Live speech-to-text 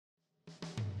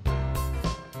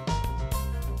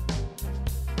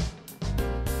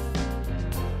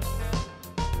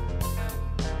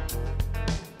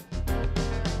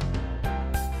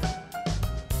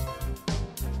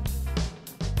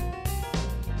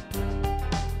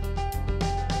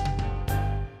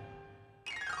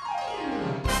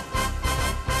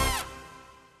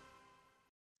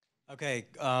Okay,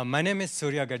 my name is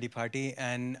Surya Gaddipati,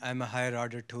 and I'm a higher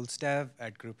order tools dev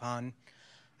at Groupon.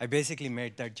 I basically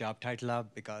made that job title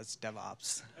up because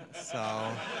DevOps.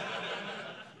 So,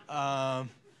 um,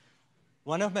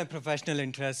 one of my professional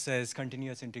interests is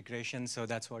continuous integration, so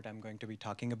that's what I'm going to be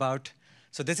talking about.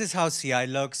 So this is how CI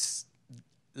looks,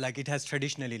 like it has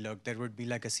traditionally looked. There would be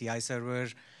like a CI server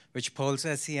which polls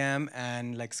SCM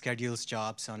and like schedules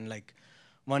jobs on like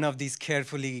one of these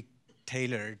carefully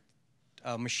tailored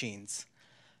machines.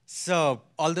 So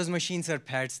all those machines are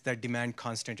pets that demand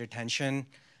constant attention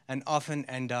and often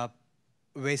end up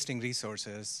wasting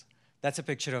resources. That's a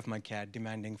picture of my cat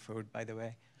demanding food, by the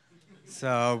way.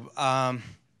 So,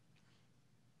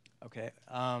 okay.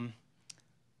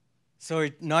 So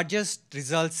it not just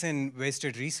results in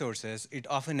wasted resources, it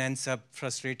often ends up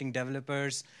frustrating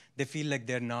developers. They feel like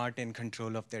they're not in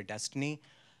control of their destiny.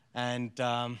 And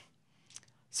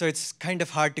so it's kind of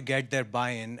hard to get their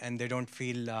buy-in, and they don't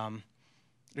feel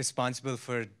responsible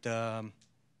for the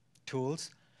tools.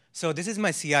 So this is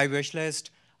my CI wish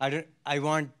list. I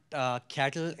want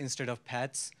cattle instead of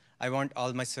pets. I want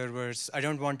all my servers. I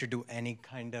don't want to do any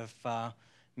kind of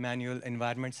manual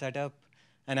environment setup.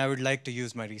 And I would like to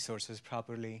use my resources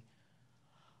properly.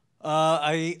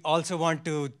 I also want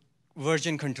to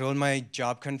version control my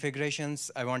job configurations.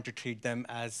 I want to treat them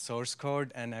as source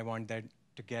code, and I want that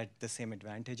to get the same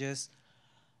advantages.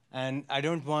 And I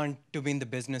don't want to be in the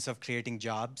business of creating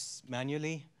jobs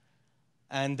manually.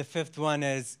 And the fifth one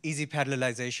is easy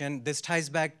parallelization. This ties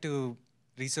back to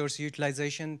resource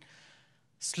utilization.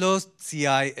 Slow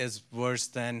CI is worse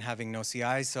than having no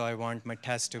CI, so I want my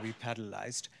tests to be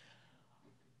parallelized.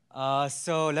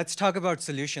 So let's talk about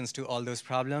solutions to all those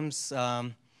problems.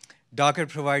 Docker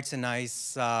provides a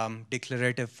nice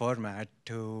declarative format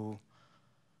to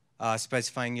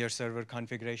specifying your server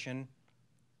configuration.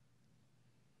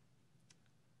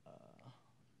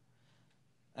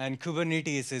 And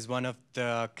Kubernetes is one of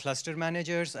the cluster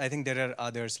managers. I think there are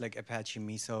others like Apache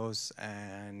Mesos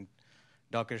and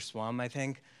Docker Swarm, I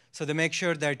think. So they make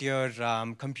sure that your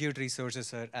compute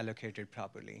resources are allocated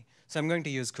properly. So I'm going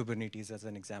to use Kubernetes as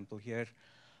an example here.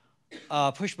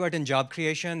 Push button job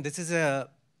creation. This is a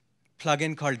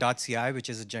plugin called .ci, which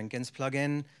is a Jenkins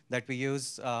plugin that we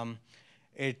use.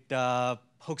 It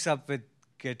hooks up with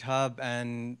GitHub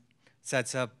and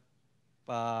sets up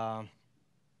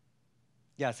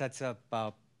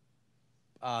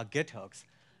Git hooks.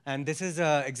 And this is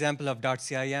an example of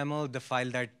 .ci YAML, the file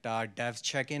that devs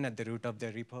check in at the root of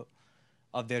their repo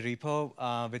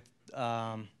with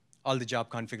all the job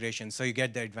configurations. So you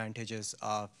get the advantages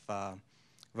of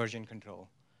version control.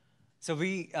 So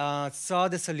we saw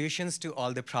the solutions to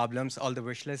all the problems, all the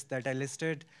wish lists that I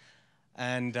listed.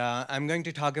 And I'm going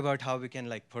to talk about how we can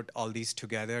like put all these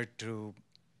together to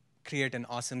create an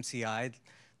awesome CI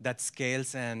that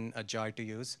scales and a joy to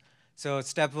use. So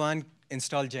step one,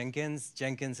 install Jenkins.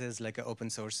 Jenkins is like an open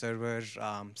source server,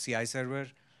 CI server,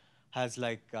 has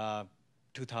like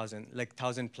 1,000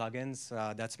 plugins.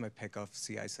 That's my pick of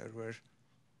CI server.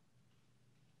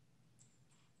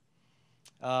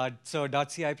 So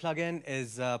 .ci plugin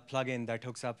is a plugin that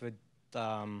hooks up with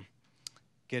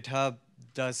GitHub,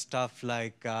 does stuff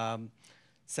like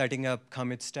setting up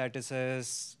commit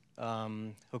statuses,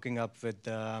 hooking up with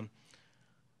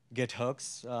Git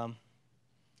hooks.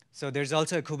 So there's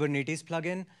also a Kubernetes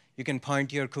plugin. You can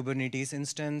point your Kubernetes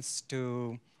instance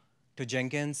to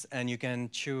Jenkins, and you can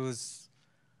choose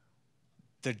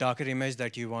the Docker image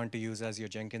that you want to use as your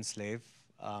Jenkins slave.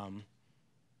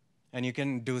 And you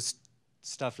can do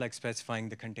stuff like specifying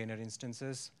the container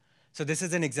instances. So this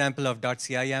is an example of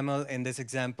 .ci YAML. In this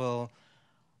example,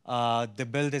 the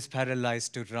build is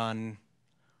parallelized to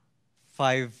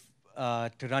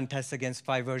run tests against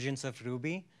 5 versions of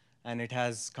Ruby, and it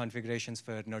has configurations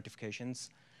for notifications.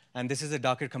 And this is a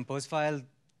Docker compose file.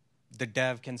 The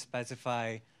dev can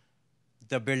specify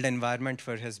the build environment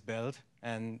for his build,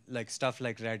 and like stuff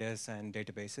like Redis and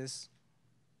databases.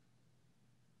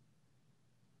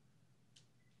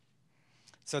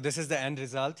 So this is the end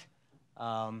result.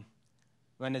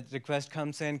 When a request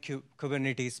comes in,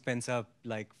 Kubernetes spins up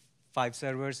like 5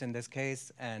 servers in this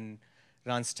case, and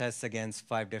runs tests against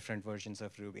 5 different versions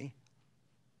of Ruby.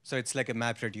 So it's like a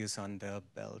map reduce on the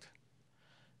build.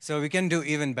 So we can do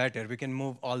even better. We can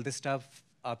move all this stuff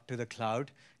up to the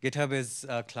cloud. GitHub is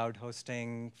cloud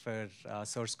hosting for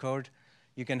source code.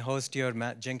 You can host your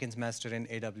Jenkins master in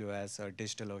AWS or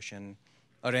DigitalOcean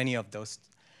or any of those.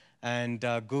 And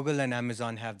Google and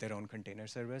Amazon have their own container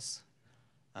service.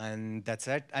 And that's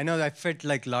it. I know I fit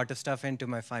like a lot of stuff into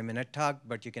my 5-minute talk,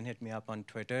 but you can hit me up on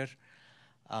Twitter.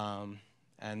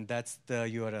 And that's the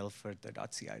URL for the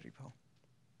 .ci repo.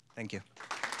 Thank you.